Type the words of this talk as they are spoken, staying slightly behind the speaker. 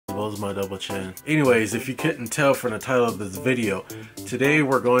holds my double chin. Anyways, if you couldn't tell from the title of this video, today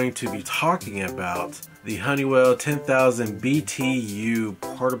we're going to be talking about the Honeywell 10,000 BTU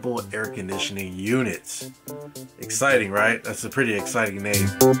portable air conditioning units. Exciting, right? That's a pretty exciting name.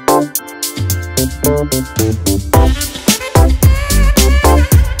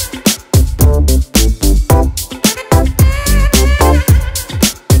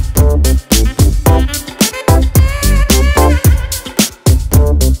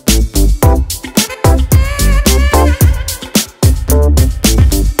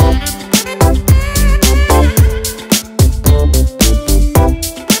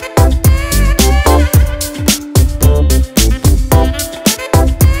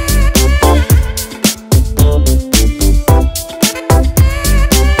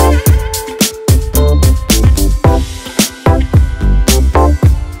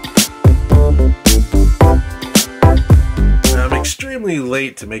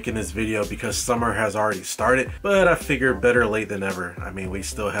 Late to making this video because summer has already started, but I figured better late than never. I mean, we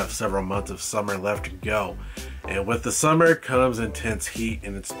still have several months of summer left to go, and with the summer comes intense heat,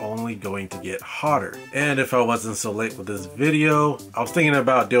 and it's only going to get hotter. And if I wasn't so late with this video, I was thinking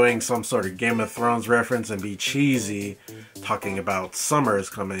about doing some sort of Game of Thrones reference and be cheesy, talking about summer is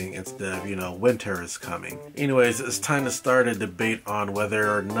coming instead of, you know, winter is coming. Anyways, it's time to start a debate on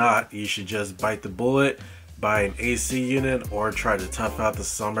whether or not you should just bite the bullet, buy an AC unit, or try to tough out the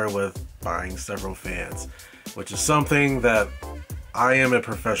summer with buying several fans, which is something that I am a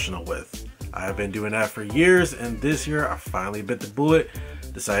professional with. I've been doing that for years, and this year I finally bit the bullet,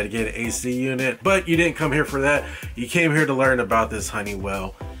 decided to get an AC unit. But you didn't come here for that. You came here to learn about this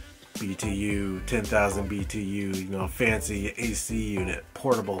Honeywell BTU, 10,000 BTU, you know, fancy AC unit,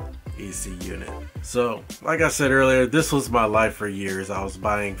 portable AC unit. So, like I said earlier, this was my life for years. I was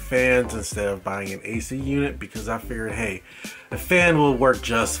buying fans instead of buying an AC unit because I figured, hey, a fan will work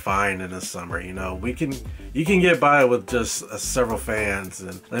just fine in the summer. You know, you can get by with just several fans,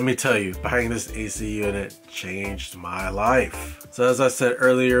 and let me tell you, buying this AC unit changed my life. So as I said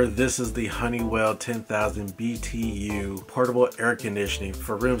earlier, this is the Honeywell 10,000 BTU portable air conditioning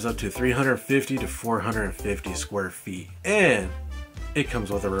for rooms up to 350 to 450 square feet. And it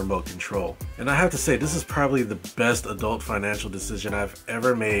comes with a remote control. And I have to say, this is probably the best adult financial decision I've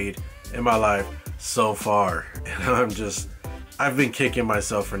ever made in my life so far. And I've been kicking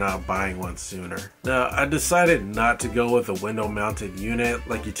myself for not buying one sooner. Now, I decided not to go with a window mounted unit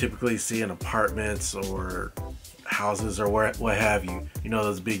like you typically see in apartments or houses or what have you. You know,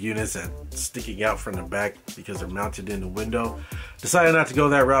 those big units that sticking out from the back because they're mounted in the window. Decided not to go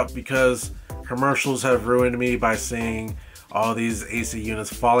that route because commercials have ruined me by seeing all these AC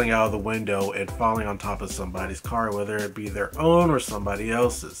units falling out of the window and falling on top of somebody's car, whether it be their own or somebody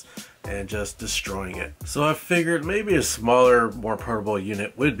else's, and just destroying it. So I figured maybe a smaller, more portable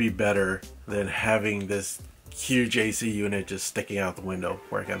unit would be better than having this huge AC unit just sticking out the window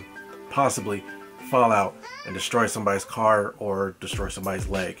where it can possibly fall out and destroy somebody's car or destroy somebody's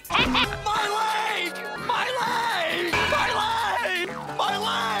leg. My leg! My leg! My leg! My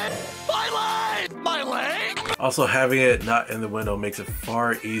leg! My leg! My leg! Also, having it not in the window makes it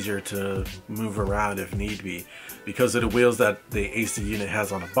far easier to move around if need be. Because of the wheels that the AC unit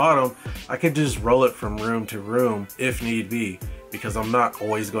has on the bottom, I can just roll it from room to room if need be. Because I'm not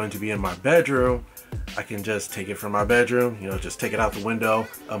always going to be in my bedroom, I can just take it from my bedroom, you know, just take it out the window,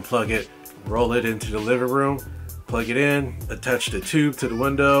 unplug it, roll it into the living room, plug it in, attach the tube to the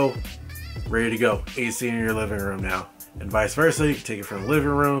window, ready to go. AC in your living room now. And vice versa, you can take it from the living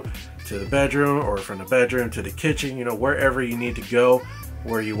room to the bedroom, or from the bedroom to the kitchen, you know, wherever you need to go,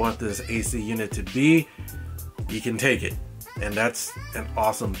 where you want this AC unit to be, you can take it. And that's an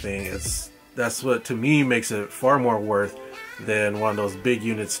awesome thing. That's what to me makes it far more worth than one of those big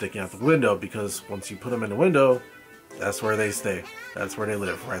units sticking out the window, because once you put them in the window, that's where they stay. That's where they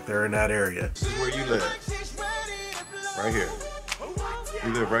live, right there in that area. This is where you live. Right here.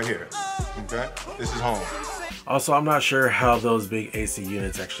 You live right here. Okay? This is home. Also, I'm not sure how those big AC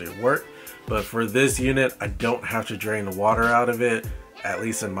units actually work, but for this unit, I don't have to drain the water out of it, at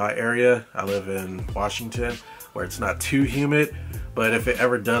least in my area. I live in Washington, where it's not too humid, but if it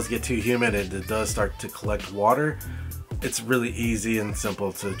ever does get too humid and it does start to collect water, it's really easy and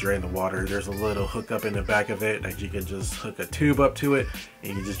simple to drain the water. There's a little hookup in the back of it that you can just hook a tube up to it and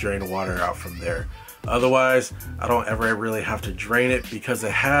you can just drain the water out from there. Otherwise, I don't ever really have to drain it because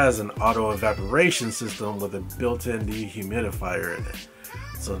it has an auto evaporation system with a built-in dehumidifier in it.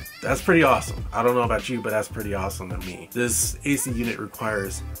 So that's pretty awesome. I don't know about you, but that's pretty awesome to me. This AC unit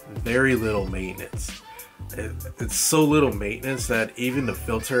requires very little maintenance. It's so little maintenance that even the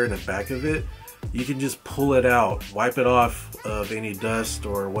filter in the back of it you can just pull it out, wipe it off of any dust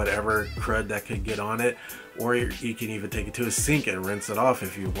or whatever crud that could get on it, or you can even take it to a sink and rinse it off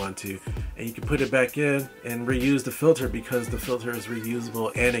if you want to, and you can put it back in and reuse the filter because the filter is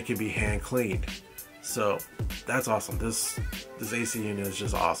reusable and it can be hand cleaned. So that's awesome. This AC unit is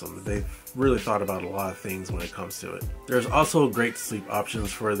just awesome. They've really thought about a lot of things when it comes to it. There's also great sleep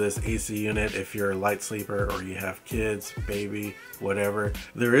options for this AC unit if you're a light sleeper or you have kids, baby, whatever.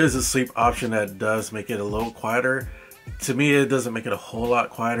 There is a sleep option that does make it a little quieter. To me, it doesn't make it a whole lot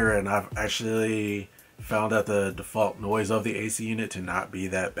quieter, and I've actually found out the default noise of the AC unit to not be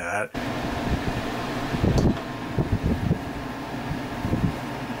that bad.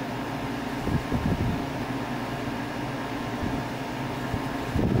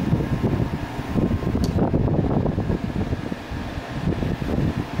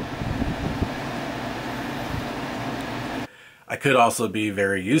 I could also be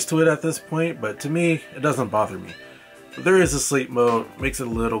very used to it at this point, but to me, it doesn't bother me. But there is a sleep mode, makes it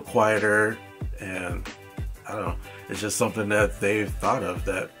a little quieter, and I don't know, it's just something that they've thought of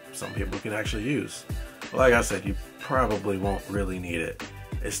that some people can actually use. But like I said, you probably won't really need it.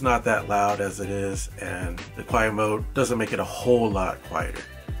 It's not that loud as it is, and the quiet mode doesn't make it a whole lot quieter.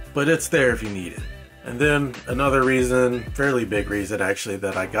 But it's there if you need it. And then another reason, fairly big reason actually,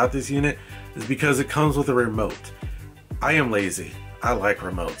 that I got this unit is because it comes with a remote. I am lazy. I like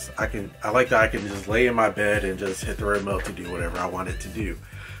remotes. I like that I can just lay in my bed and just hit the remote to do whatever I want it to do.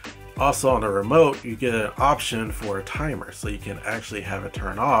 Also on the remote, you get an option for a timer, so you can actually have it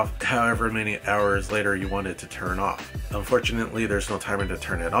turn off however many hours later you want it to turn off. Unfortunately, there's no timer to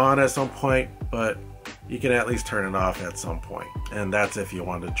turn it on at some point, but you can at least turn it off at some point. And that's if you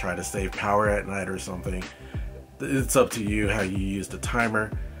want to try to save power at night or something. It's up to you how you use the timer.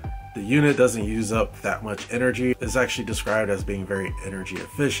 The unit doesn't use up that much energy. It's actually described as being very energy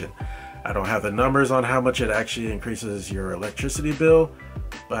efficient. I don't have the numbers on how much it actually increases your electricity bill,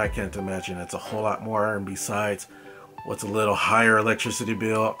 but I can't imagine it's a whole lot more. And besides, what's a little higher electricity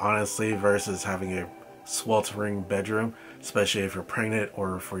bill, honestly, versus having a sweltering bedroom, especially if you're pregnant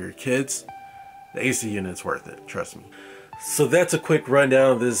or for your kids? The AC unit's worth it, trust me. So that's a quick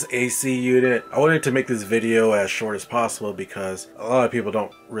rundown of this AC unit. I wanted to make this video as short as possible because a lot of people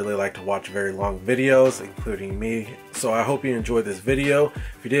don't really like to watch very long videos, including me. So I hope you enjoyed this video.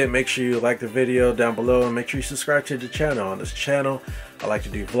 If you did, make sure you like the video down below and make sure you subscribe to the channel. On this channel, I like to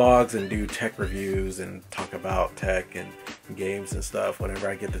do vlogs and do tech reviews and talk about tech and games and stuff whenever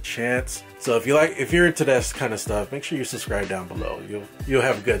I get the chance. So if you're into that kind of stuff, make sure you subscribe down below. You'll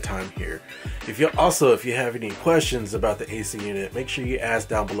have a good time here. If you have any questions about the AC unit, make sure you ask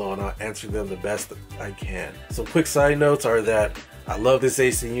down below and I'll answer them the best that I can. So quick side notes are that I love this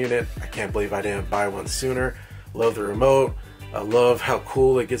AC unit. I can't believe I didn't buy one sooner. Love the remote. I love how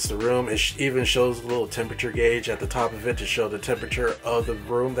cool it gets the room. It even shows a little temperature gauge at the top of it to show the temperature of the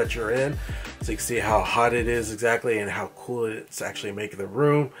room that you're in. So you can see how hot it is exactly and how cool it's actually making the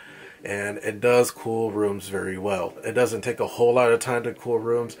room. And it does cool rooms very well. It doesn't take a whole lot of time to cool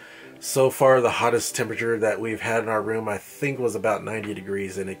rooms. So far, the hottest temperature that we've had in our room, I think, was about 90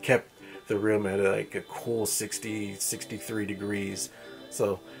 degrees, and it kept the room at like a cool 60, 63 degrees.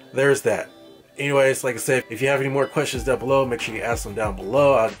 So there's that. Anyways, like I said, if you have any more questions down below, make sure you ask them down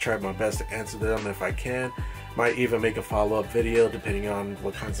below. I'll try my best to answer them if I can. Might even make a follow-up video depending on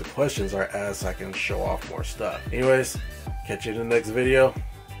what kinds of questions are asked so I can show off more stuff. Anyways, catch you in the next video.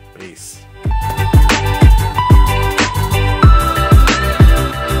 Peace.